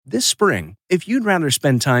This spring, if you'd rather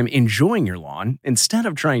spend time enjoying your lawn instead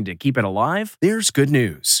of trying to keep it alive, there's good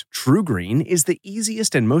news. TruGreen is the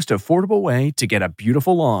easiest and most affordable way to get a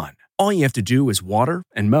beautiful lawn. All you have to do is water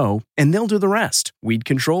and mow, and they'll do the rest. Weed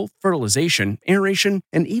control, fertilization, aeration,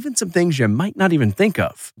 and even some things you might not even think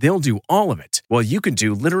of. They'll do all of it, while you can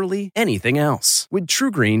do literally anything else. With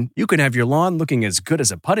TruGreen, you can have your lawn looking as good as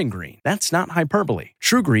a putting green. That's not hyperbole.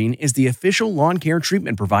 TruGreen is the official lawn care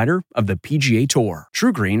treatment provider of the PGA Tour.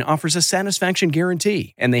 TruGreen offers a satisfaction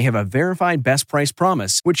guarantee, and they have a verified best price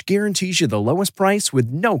promise, which guarantees you the lowest price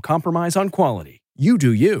with no compromise on quality. You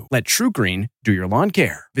do you. Let TruGreen do your lawn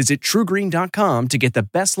care. Visit TruGreen.com to get the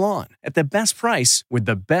best lawn at the best price with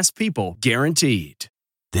the best people guaranteed.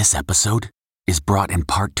 This episode is brought in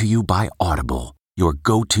part to you by Audible, your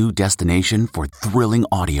go-to destination for thrilling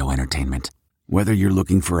audio entertainment. Whether you're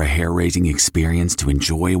looking for a hair-raising experience to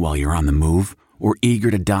enjoy while you're on the move or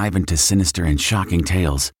eager to dive into sinister and shocking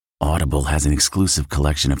tales, Audible has an exclusive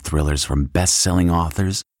collection of thrillers from best-selling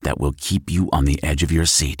authors that will keep you on the edge of your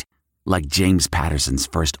seat. Like James Patterson's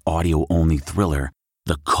first audio-only thriller,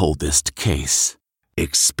 The Coldest Case.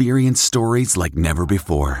 Experience stories like never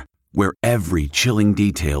before, where every chilling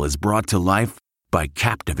detail is brought to life by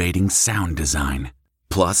captivating sound design.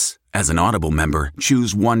 Plus, as an Audible member,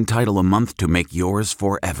 choose one title a month to make yours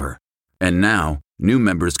forever. And now, new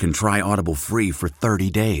members can try Audible free for 30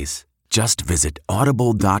 days. Just visit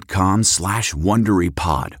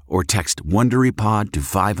audible.com/WonderyPod or text WonderyPod to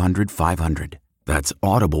 500-500. That's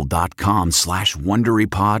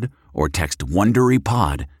audible.com/WonderyPod or text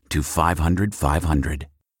WonderyPod to 500-500.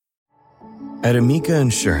 At Amica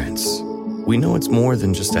Insurance, we know it's more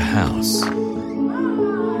than just a house.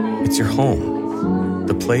 It's your home,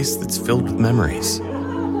 the place that's filled with memories.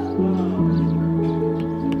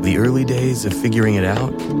 The early days of figuring it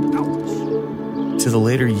out to the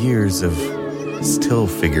later years of still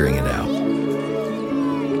figuring it out.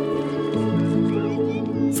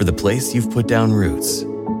 For the place you've put down roots,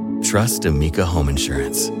 trust Amica Home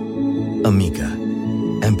Insurance. Amica,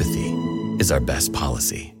 empathy is our best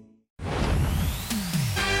policy.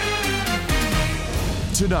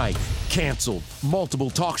 Tonight, canceled. Multiple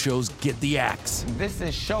talk shows get the axe. This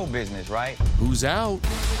is show business, right? Who's out?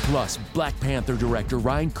 Plus, Black Panther director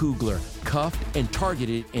Ryan Coogler cuffed and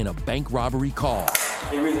targeted in a bank robbery call.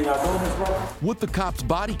 Any reason y'all doing this, bro? What the cops'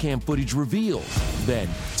 body cam footage reveals. Then,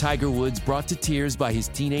 Tiger Woods brought to tears by his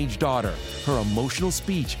teenage daughter, her emotional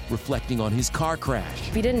speech reflecting on his car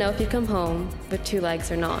crash. We didn't know if you'd come home, but two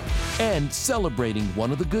legs are not. And celebrating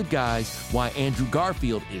one of the good guys, why Andrew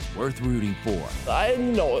Garfield is worth rooting for. I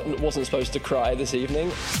know it wasn't supposed to cry this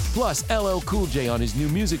evening. Plus, LL Cool J on his new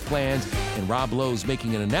music plans, and Rob Lowe's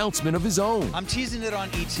making an announcement of his own. I'm teasing it on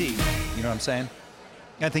E.T. You know what I'm saying?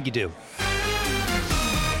 I think you do.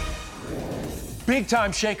 Big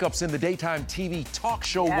time shakeups in the daytime TV talk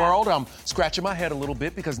show world. I'm scratching my head a little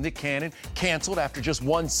bit because Nick Cannon canceled after just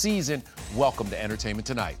one season. Welcome to Entertainment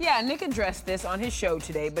Tonight. Yeah, Nick addressed this on his show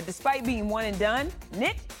today, but despite being one and done,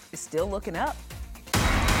 Nick is still looking up.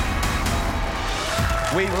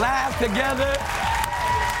 We laughed together.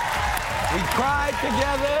 We cried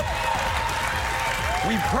together.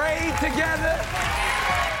 We prayed together.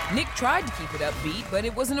 Nick tried to keep it upbeat, but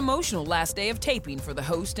it was an emotional last day of taping for the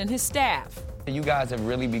host and his staff. You guys have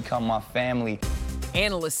really become my family.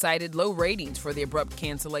 Analysts cited low ratings for the abrupt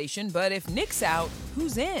cancellation, but if Nick's out,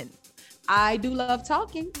 who's in? I do love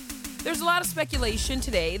talking. There's a lot of speculation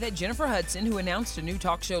today that Jennifer Hudson, who announced a new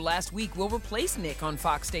talk show last week, will replace Nick on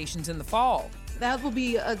Fox stations in the fall. That will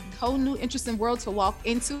be a whole new interesting world to walk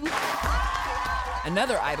into.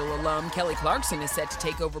 Another Idol alum, Kelly Clarkson, is set to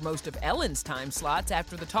take over most of Ellen's time slots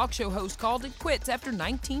after the talk show host called it quits after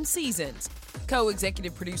 19 seasons.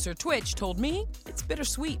 Co-executive producer Twitch told me it's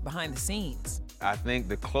bittersweet behind the scenes. I think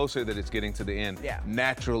the closer that it's getting to the end,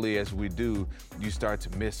 naturally as we do, you start to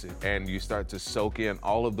miss it and you start to soak in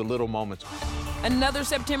all of the little moments. Another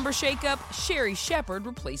September shakeup, Sherri Shepherd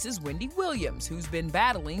replaces Wendy Williams, who's been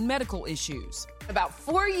battling medical issues. About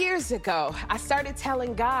 4 years ago, I started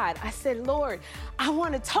telling God, I said, Lord, I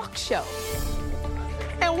want a talk show.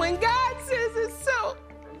 And when God says it's so,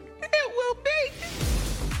 it will be.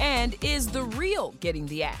 And is The Real getting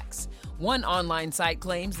the axe? One online site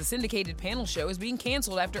claims the syndicated panel show is being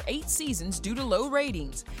canceled after 8 seasons due to low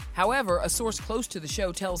ratings. However, a source close to the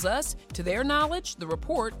show tells us, to their knowledge, the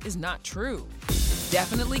report is not true.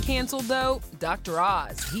 Definitely canceled, though, Dr.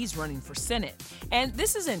 Oz. He's running for Senate. And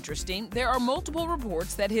this is interesting. There are multiple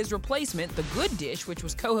reports that his replacement, The Good Dish, which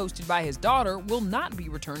was co-hosted by his daughter, will not be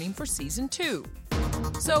returning for season 2.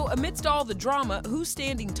 So, amidst all the drama, who's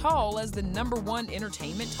standing tall as the #1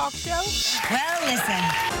 entertainment talk show? Well, listen.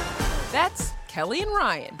 That's Kelly and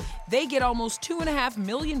Ryan. They get almost 2.5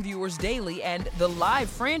 million viewers daily, and the live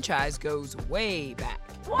franchise goes way back.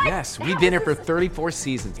 What? Yes, we've been here for 34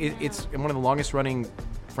 seasons. It's one of the longest running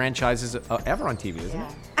franchises ever on TV, isn't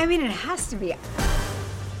it? I mean, it has to be.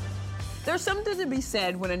 There's something to be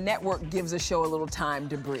said when a network gives a show a little time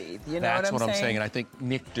to breathe. You know That's what I'm saying, and I think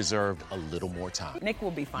Nick deserved a little more time. Nick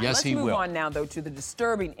will be fine. Yes, Let's he move will. on now, though, to the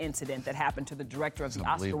disturbing incident that happened to the director of the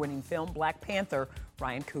Oscar-winning film Black Panther,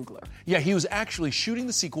 Ryan Coogler. Yeah, he was actually shooting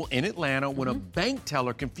the sequel in Atlanta when a bank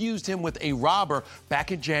teller confused him with a robber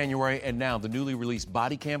back in January, and now the newly released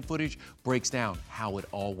body cam footage breaks down how it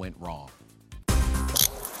all went wrong.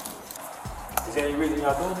 Is there any reason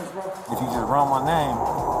y'all doing this, bro? If you just run my name,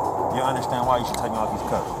 you'll understand why you should take me off these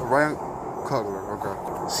cuts. Ryan Coogler,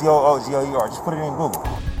 okay. C-O-O-G-L-E-R, just put it in Google.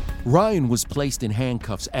 Ryan was placed in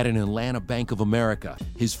handcuffs at an Atlanta Bank of America,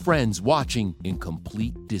 his friends watching in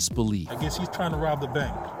complete disbelief. I guess he's trying to rob the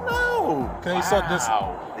bank. No! Okay, so this...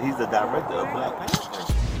 He's the director of Black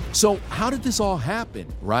Panther. So how did this all happen?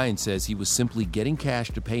 Ryan says he was simply getting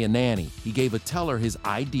cash to pay a nanny. He gave a teller his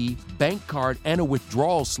ID, bank card, and a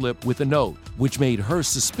withdrawal slip with a note, which made her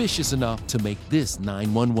suspicious enough to make this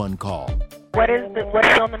 911 call. What is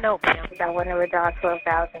on the note, ma'am? I want to withdraw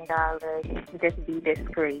 $12,000. Just be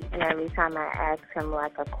discreet. And every time I ask him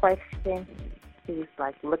like a question, he's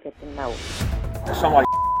like, look at the note. That's somebody.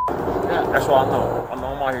 Yeah, that's what I know. I know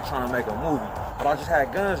I'm out here trying to make a movie, but I just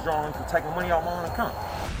had guns drawn for taking money out my own account.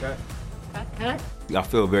 Okay. I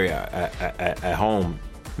feel very at home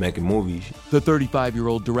making movies. The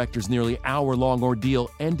 35-year-old director's nearly hour-long ordeal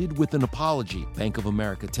ended with an apology. Bank of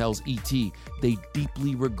America tells E.T. they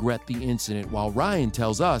deeply regret the incident, while Ryan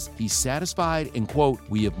tells us he's satisfied and, quote,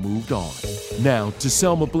 we have moved on. Now to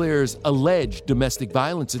Selma Blair's alleged domestic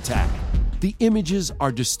violence attack. The images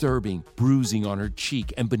are disturbing, bruising on her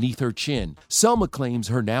cheek and beneath her chin. Selma claims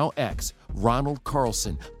her now ex, Ronald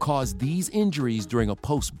Carlson, caused these injuries during a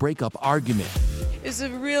post-breakup argument. It's a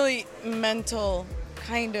really mental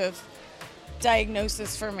kind of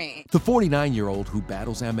diagnosis for me. The 49-year-old who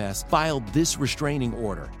battles MS filed this restraining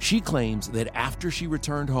order. She claims that after she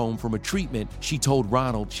returned home from a treatment, she told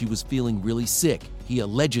Ronald she was feeling really sick. He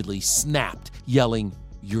allegedly snapped, yelling,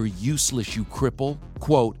 "You're useless, you cripple."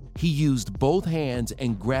 Quote, he used both hands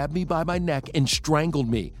and grabbed me by my neck and strangled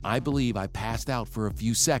me. I believe I passed out for a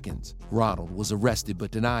few seconds. Ronald was arrested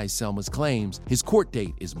but denies Selma's claims. His court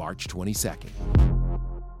date is March 22nd.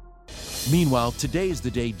 Meanwhile, today is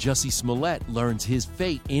the day Jussie Smollett learns his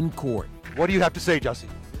fate in court. What do you have to say, Jussie?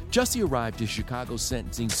 Jussie arrived to Chicago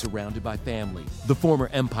sentencing surrounded by family. The former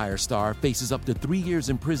Empire star faces up to 3 years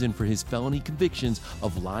in prison for his felony convictions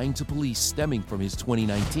of lying to police stemming from his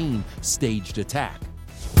 2019 staged attack.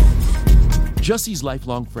 Jussie's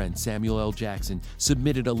lifelong friend, Samuel L. Jackson,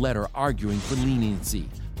 submitted a letter arguing for leniency.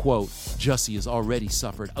 Quote, Jussie has already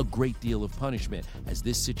suffered a great deal of punishment as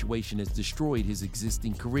this situation has destroyed his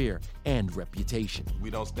existing career and reputation.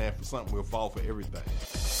 We don't stand for something, we'll fall for everything.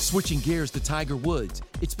 Switching gears to Tiger Woods,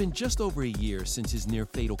 it's been just over a year since his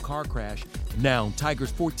near-fatal car crash. Now,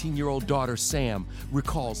 Tiger's 14-year-old daughter, Sam,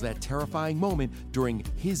 recalls that terrifying moment during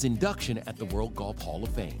his induction at the World Golf Hall of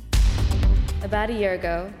Fame. About a year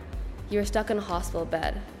ago, you were stuck in a hospital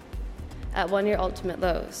bed at one of your ultimate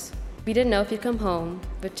lows. We didn't know if you'd come home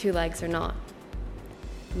with 2 legs or not.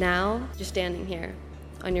 Now, you're standing here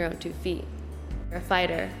on your own 2 feet. You're a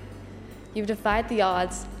fighter. You've defied the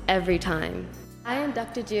odds every time. I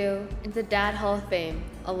inducted you into the Dad Hall of Fame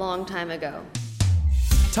a long time ago.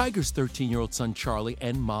 Tiger's 13-year-old son Charlie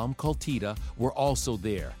and mom Coltita were also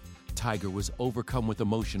there. Tiger was overcome with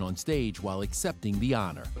emotion on stage while accepting the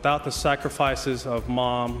honor. Without the sacrifices of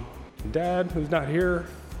mom and dad, who's not here,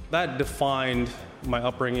 that defined my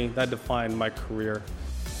upbringing, that defined my career.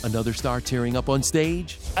 Another star tearing up on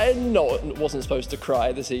stage? I wasn't supposed to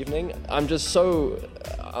cry this evening. I'm just so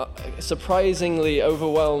surprisingly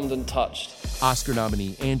overwhelmed and touched. Oscar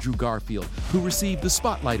nominee Andrew Garfield, who received the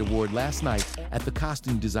Spotlight Award last night at the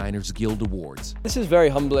Costume Designers Guild Awards. This is very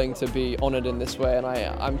humbling to be honored in this way, and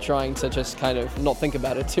I'm trying to just kind of not think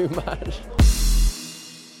about it too much.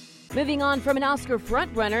 Moving on from an Oscar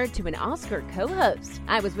frontrunner to an Oscar co-host.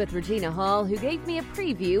 I was with Regina Hall, who gave me a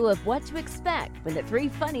preview of what to expect when the 3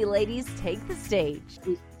 funny ladies take the stage.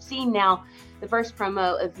 We've seen now the first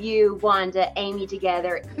promo of you, Wanda, Amy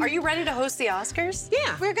together. Are you ready to host the Oscars?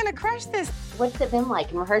 Yeah, we're gonna crush this. What's it been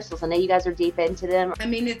like in rehearsals? I know you guys are deep into them. I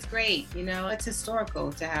mean, it's great. You know, it's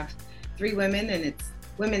historical to have 3 women, and it's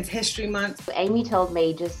Women's History Month. Amy told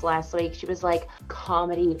me just last week, she was like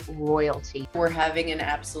comedy royalty. We're having an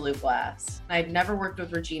absolute blast. I'd never worked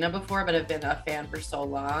with Regina before, but I've been a fan for so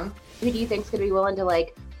long. Who do you think's gonna be willing to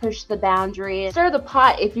like push the boundary, stir the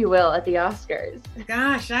pot, if you will, at the Oscars?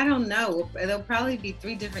 Gosh, I don't know. There'll probably be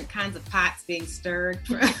 3 different kinds of pots being stirred.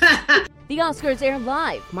 The Oscars air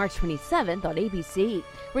live March 27th on ABC.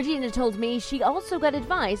 Regina told me she also got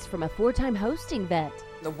advice from a 4-time hosting vet.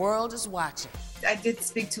 The world is watching. I did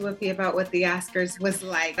speak to Whoopi about what the Oscars was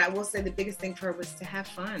like. I will say the biggest thing for her was to have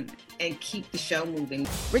fun and keep the show moving.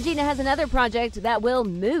 Regina has another project that will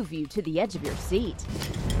move you to the edge of your seat.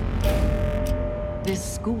 This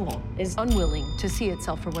school is unwilling to see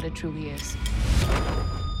itself for what it truly is.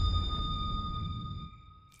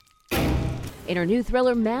 In her new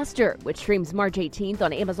thriller, Master, which streams March 18th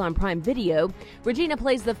on Amazon Prime Video, Regina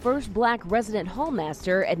plays the first black resident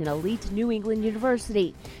hallmaster at an elite New England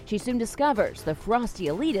university. She soon discovers the frosty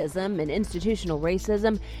elitism and institutional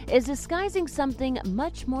racism is disguising something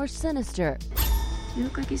much more sinister. You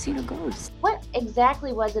look like you've seen a ghost. What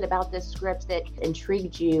exactly was it about this script that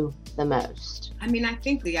intrigued you the most? I mean, I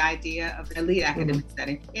think the idea of an elite academic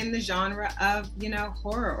setting in the genre of,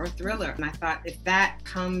 horror or thriller. And I thought if that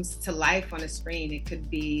comes to life on a screen, it could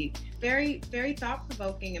be very, very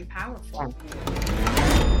thought-provoking and powerful.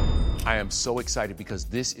 I am so excited because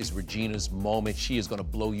this is Regina's moment. She is going to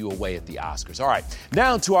blow you away at the Oscars. All right,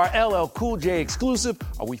 now to our LL Cool J exclusive.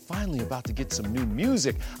 Are we finally about to get some new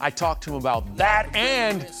music? I talked to him about that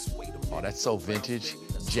and, oh, that's so vintage,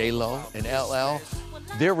 J-Lo and LL,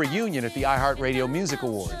 their reunion at the iHeartRadio Music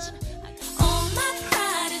Awards.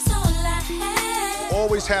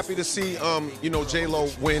 Always happy to see, J-Lo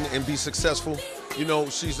win and be successful.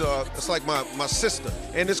 She's it's like my sister,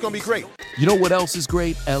 and it's gonna be great. You know what else is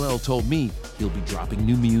great? LL told me he'll be dropping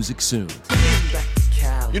new music soon.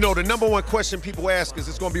 The number one question people ask is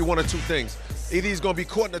it's gonna be one of 2 things. Either he's gonna be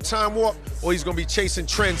caught in a time warp, or he's gonna be chasing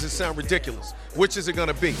trends that sound ridiculous. Which is it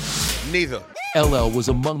gonna be? Neither. LL was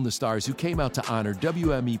among the stars who came out to honor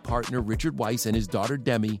WME partner Richard Weiss and his daughter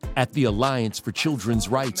Demi at the Alliance for Children's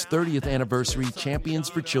Rights 30th Anniversary Champions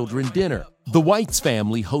for Children dinner. The Weitz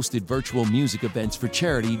family hosted virtual music events for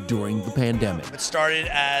charity during the pandemic. It started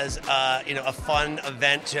as a fun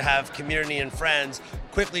event to have community and friends,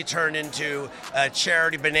 quickly turned into a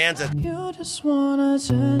charity bonanza.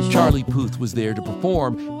 Charlie Puth was there to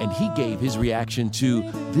perform, and he gave his reaction to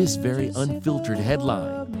this very unfiltered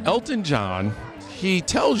headline. Elton John, he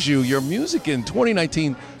tells you your music in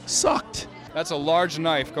 2019 sucked. That's a large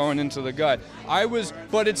knife going into the gut.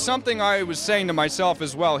 But it's something I was saying to myself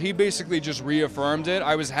as well. He basically just reaffirmed it.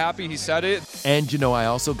 I was happy he said it. And I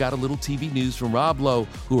also got a little TV news from Rob Lowe,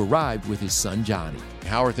 who arrived with his son Johnny.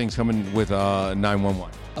 How are things coming with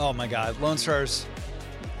 911? Oh my God, Lone Star's,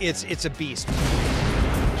 it's a beast. All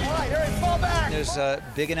right, hurry, fall back. There's a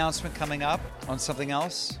big announcement coming up on something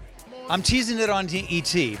else. I'm teasing it on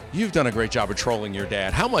ET. You've done a great job of trolling your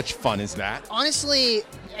dad. How much fun is that? Honestly,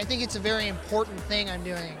 I think it's a very important thing I'm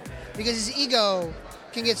doing because his ego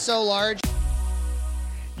can get so large.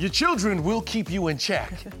 Your children will keep you in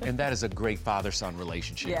check, and that is a great father-son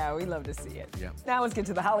relationship. Yeah, we love to see it. Yeah. Now let's get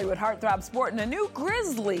to the Hollywood heartthrob sporting a new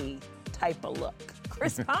Grizzly type of look.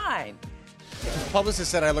 Chris Pine.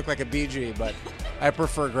 Publicist said I look like a BG, but I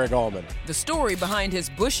prefer Greg Allman. The story behind his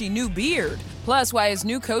bushy new beard, plus why his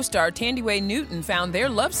new co-star Thandiwe Newton found their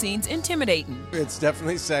love scenes intimidating. It's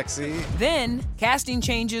definitely sexy. Then, casting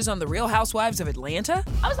changes on The Real Housewives of Atlanta.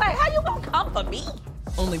 I was like, how you gonna come for me?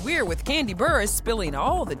 Only we're with Candy Burris spilling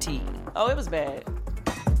all the tea. Oh, it was bad.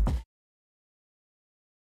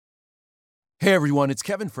 Hey everyone, it's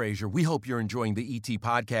Kevin Frazier. We hope you're enjoying the ET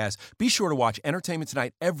podcast. Be sure to watch Entertainment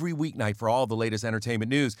Tonight every weeknight for all the latest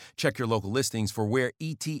entertainment news. Check your local listings for where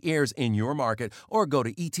ET airs in your market or go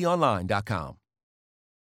to etonline.com.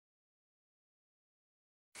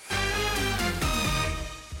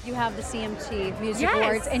 You have the CMT Music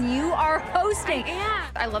Awards, and you are hosting.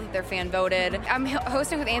 I love that they're fan voted. I'm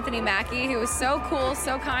hosting with Anthony Mackie, who is so cool,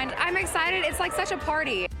 so kind. I'm excited. It's like such a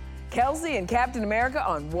party. Kelsey and Captain America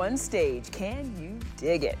on one stage. Can you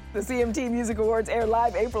dig it? The CMT Music Awards air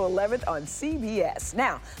live April 11th on CBS.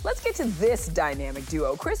 Now, let's get to this dynamic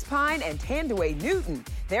duo, Chris Pine and Thandiwe Newton.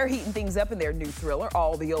 They're heating things up in their new thriller,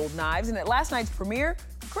 All the Old Knives, and at last night's premiere,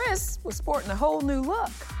 Chris was sporting a whole new look.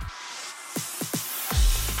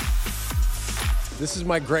 This is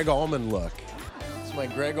my Greg Allman look. It's my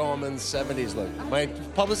Greg Allman 70s look. My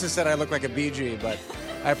publicist said I look like a BG, but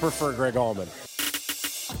I prefer Greg Allman.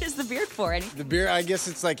 What is the beard for? The beard, I guess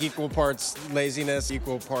it's like equal parts laziness,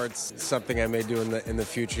 equal parts something I may do in the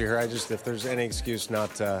future here. If there's any excuse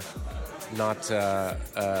not to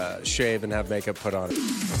shave and have makeup put on it.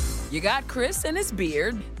 You got Chris and his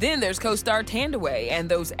beard. Then there's co-star Tandaway and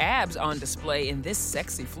those abs on display in this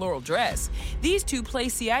sexy floral dress. These two play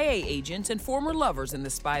CIA agents and former lovers in the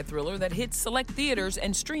spy thriller that hits select theaters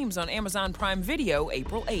and streams on Amazon Prime Video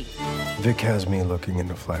April 8th. Vic has me looking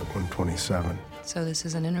into Flight 127. So this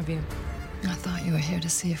is an interview. I thought you were here to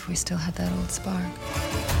see if we still had that old spark.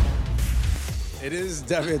 It is.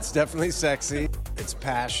 It's definitely sexy. It's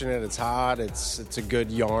passionate. It's hot. It's a good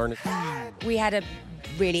yarn. We had a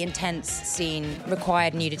really intense scene,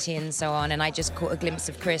 required nudity and so on, and I just caught a glimpse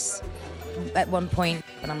of Chris at one point,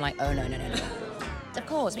 and I'm like, oh no. Of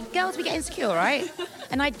course, girls, we get insecure, right?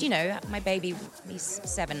 And my baby, he's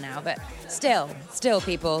 7 now, but still,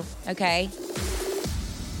 people, okay?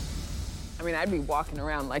 I mean, I'd be walking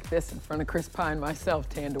around like this in front of Chris Pine myself,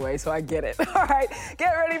 Tandaway, so I get it. All right,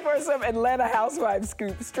 get ready for some Atlanta Housewives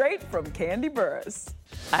scoop straight from Kandi Burruss.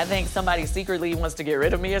 I think somebody secretly wants to get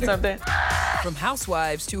rid of me or something. From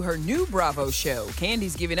Housewives to her new Bravo show,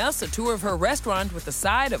 Kandi's giving us a tour of her restaurant with a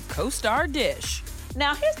side of co-star dish.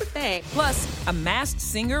 Now, here's the thing. Plus, a masked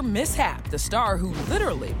singer mishap, the star who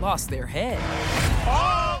literally lost their head.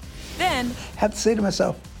 Then, I have to say to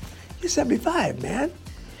myself, you're 75, man.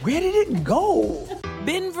 Where did it go?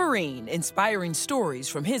 Ben Vereen, inspiring stories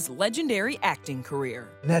from his legendary acting career.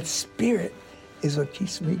 And that spirit is what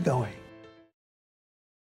keeps me going.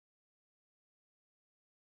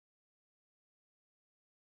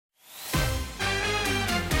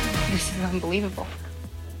 This is unbelievable.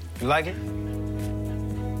 You like it?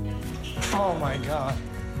 Oh, my God.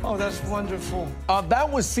 Oh, that's wonderful. That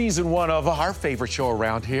was season 1 of our favorite show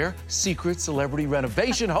around here, Secret Celebrity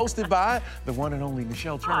Renovation, hosted by the one and only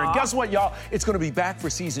Nichelle Turner. And guess what, y'all? It's going to be back for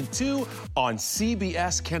season 2 on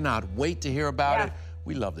CBS. Cannot wait to hear about it.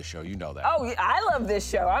 We love the show, you know that. Oh, I love this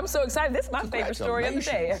show. I'm so excited. This is my favorite story of the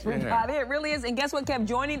day, everybody. Yeah. It really is. And guess what kept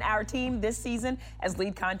joining our team this season as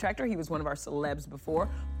lead contractor? He was one of our celebs before.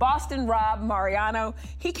 Boston Rob Mariano.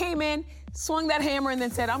 He came in, swung that hammer, and then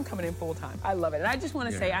said, I'm coming in full time. I love it. And I just want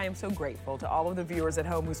to say I am so grateful to all of the viewers at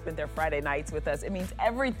home who spent their Friday nights with us. It means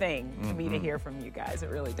everything to me to hear from you guys. It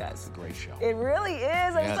really does. It's a great show. It really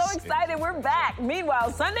is. I'm so excited. We're back.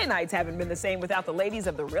 Meanwhile, Sunday nights haven't been the same without the ladies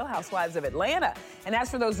of the Real Housewives of Atlanta. And as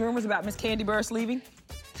for those rumors about Miss Kandi Burruss leaving,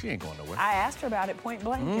 she ain't going nowhere. I asked her about it point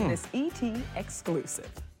blank in this ET exclusive.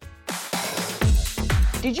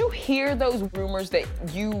 Did you hear those rumors that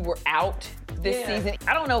you were out this season?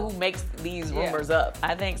 I don't know who makes these rumors up.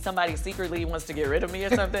 I think somebody secretly wants to get rid of me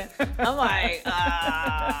or something. I'm like,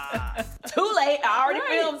 too late. I already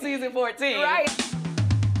filmed season 14. Right.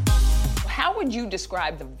 How would you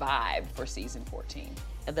describe the vibe for season 14?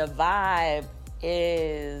 The vibe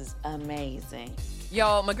is amazing.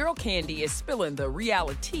 Y'all, my girl Kandi is spilling the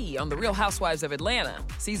reality on the Real Housewives of Atlanta.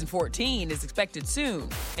 Season 14 is expected soon,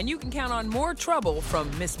 and you can count on more trouble from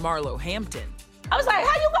Miss Marlo Hampton. I was like,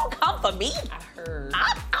 how you gonna come for me? I heard.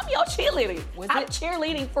 I'm your cheerleader. I'm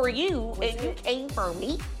cheerleading for you, and you came for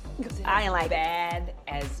me? I ain't like bad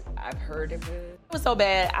as I've heard of it. It was so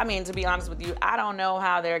bad. I mean, to be honest with you, I don't know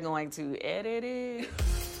how they're going to edit it.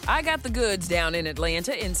 I got the goods down in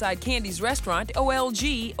Atlanta inside Kandi's restaurant,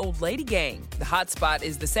 OLG, Old Lady Gang. The hotspot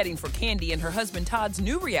is the setting for Kandi and her husband Todd's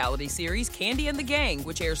new reality series, Kandi and the Gang,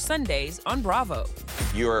 which airs Sundays on Bravo.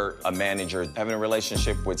 You're a manager having a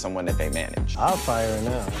relationship with someone that they manage. I'll fire her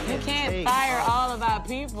now. You can't fire all of our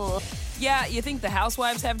people. Yeah, you think the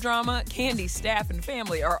housewives have drama? Kandi's staff and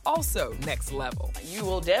family are also next level. You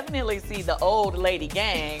will definitely see the Old Lady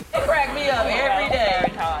Gang. They crack me up every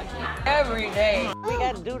day. Every day. We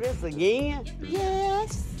got to do this again?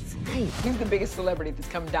 Yes. He's the biggest celebrity that's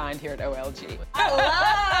come dined here at OLG. I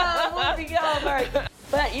love Whoopi Goldberg.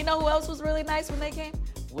 But you know who else was really nice when they came?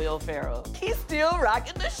 Will Ferrell. He's still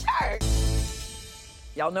rocking the shirt.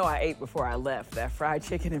 Y'all know I ate before I left. That fried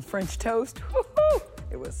chicken and French toast. Woo-hoo!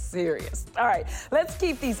 It was serious. All right, let's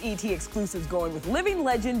keep these ET exclusives going with living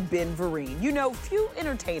legend Ben Vereen. You know, few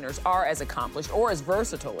entertainers are as accomplished or as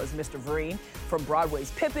versatile as Mr. Vereen, from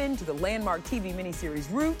Broadway's Pippin to the landmark TV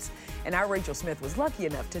miniseries Roots, and our Rachel Smith was lucky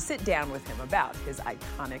enough to sit down with him about his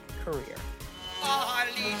iconic career.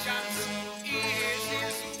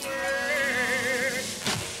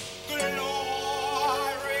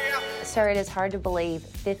 Sir, it is hard to believe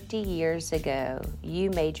 50 years ago you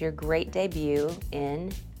made your great debut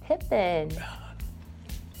in Pippin.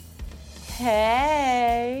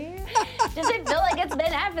 Hey. Does it feel like it's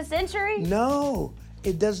been half a century? No,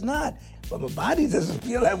 it does not. But my body doesn't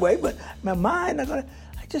feel that way, but my mind, I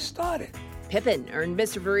just started. Pippin earned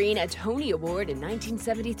Mr. Vereen a Tony Award in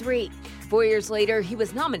 1973. 4 years later, he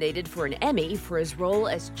was nominated for an Emmy for his role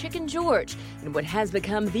as Chicken George in what has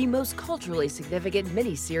become the most culturally significant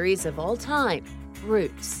miniseries of all time,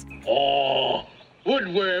 Roots. Oh,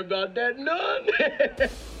 wouldn't worry about that none.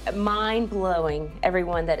 Mind-blowing,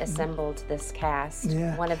 everyone that assembled this cast.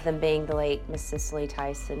 Yeah. One of them being the late Miss Cicely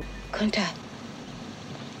Tyson. Kunta,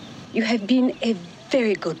 you have been a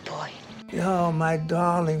very good boy. Oh, my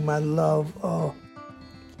darling, my love. Oh,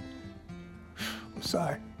 I'm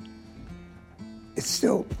sorry. It's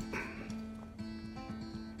still,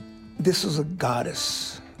 this was a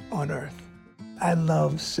goddess on earth. I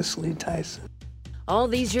love Cicely Tyson. All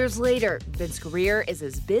these years later, Vince's career is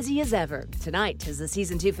as busy as ever. Tonight is the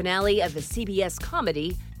season 2 finale of the CBS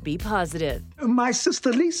comedy, Be Positive. My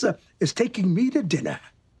sister Lisa is taking me to dinner.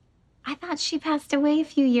 I thought she passed away a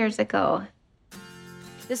few years ago.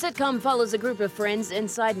 The sitcom follows a group of friends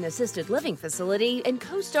inside an assisted living facility and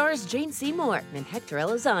co-stars Jane Seymour and Hector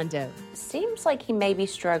Elizondo. Seems like he may be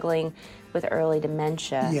struggling with early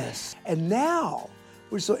dementia. Yes. And now,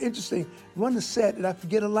 we're so interesting. Run the set and I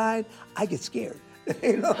forget a line, I get scared.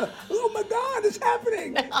 You know, oh my God, it's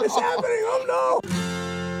happening. It's happening. Oh no.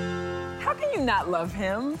 How can you not love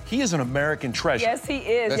him? He is an American treasure. Yes, he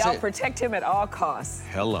is. That's Y'all it. protect him at all costs.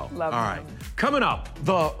 Hello. Love All him. right. Coming up,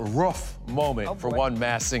 the rough moment for one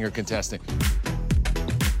Masked Singer contestant.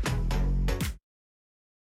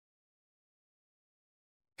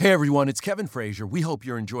 Hey everyone, it's Kevin Frazier. We hope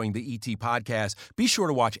you're enjoying the ET podcast. Be sure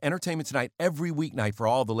to watch Entertainment Tonight every weeknight for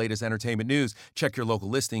all the latest entertainment news. Check your local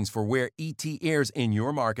listings for where ET airs in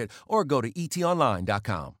your market or go to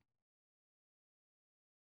etonline.com.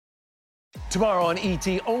 Tomorrow on ET,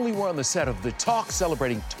 only we're on the set of The Talk,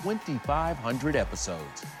 celebrating 2,500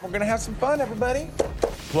 episodes. We're gonna have some fun, everybody.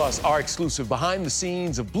 Plus, our exclusive behind the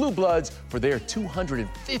scenes of Blue Bloods for their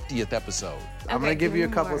 250th episode. I'm gonna give you a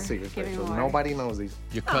couple of secrets, so nobody knows these.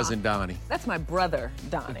 Your cousin Donnie. That's my brother,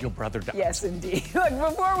 Donnie. Your brother Donnie. Yes, indeed. Look,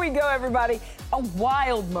 before we go, everybody, a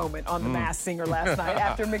wild moment on The Masked Singer last night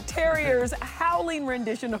after McTerrier's howling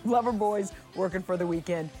rendition of Loverboy's Working for the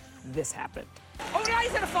Weekend. This happened. Oh, now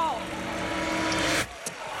he's gonna fall.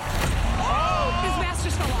 Oh, his mask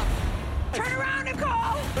just fell off. Turn around,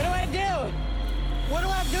 Nicole. What do I do? What do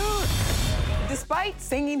I do? Despite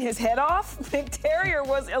singing his head off, McTerrier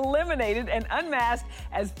was eliminated and unmasked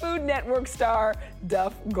as Food Network star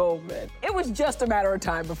Duff Goldman. It was just a matter of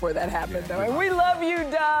time before that happened, though. And we love you,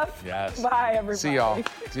 Duff. Yes. Bye, everybody. See y'all.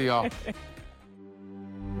 See y'all.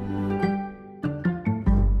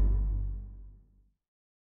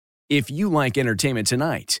 If you like Entertainment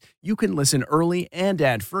Tonight, you can listen early and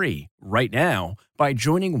ad-free right now by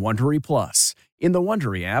joining Wondery Plus in the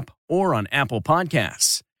Wondery app or on Apple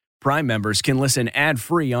Podcasts. Prime members can listen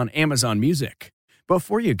ad-free on Amazon Music.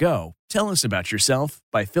 Before you go, tell us about yourself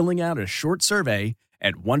by filling out a short survey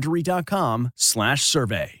at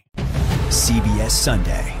Wondery.com/survey. CBS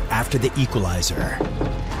Sunday, after The Equalizer.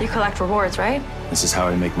 You collect rewards, right? This is how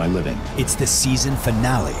I make my living. It's the season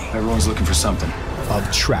finale. Everyone's looking for something. Of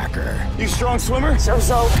Tracker. You strong swimmer?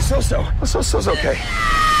 So-so. So-so's okay.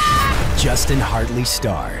 Justin Hartley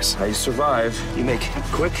stars. How you survive, you make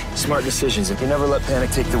quick, smart decisions, and you never let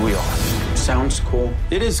panic take the wheel. Sounds cool.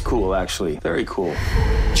 It is cool, actually. Very cool.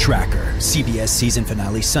 Tracker, CBS season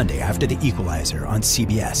finale Sunday after The Equalizer on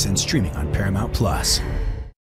CBS and streaming on Paramount Plus.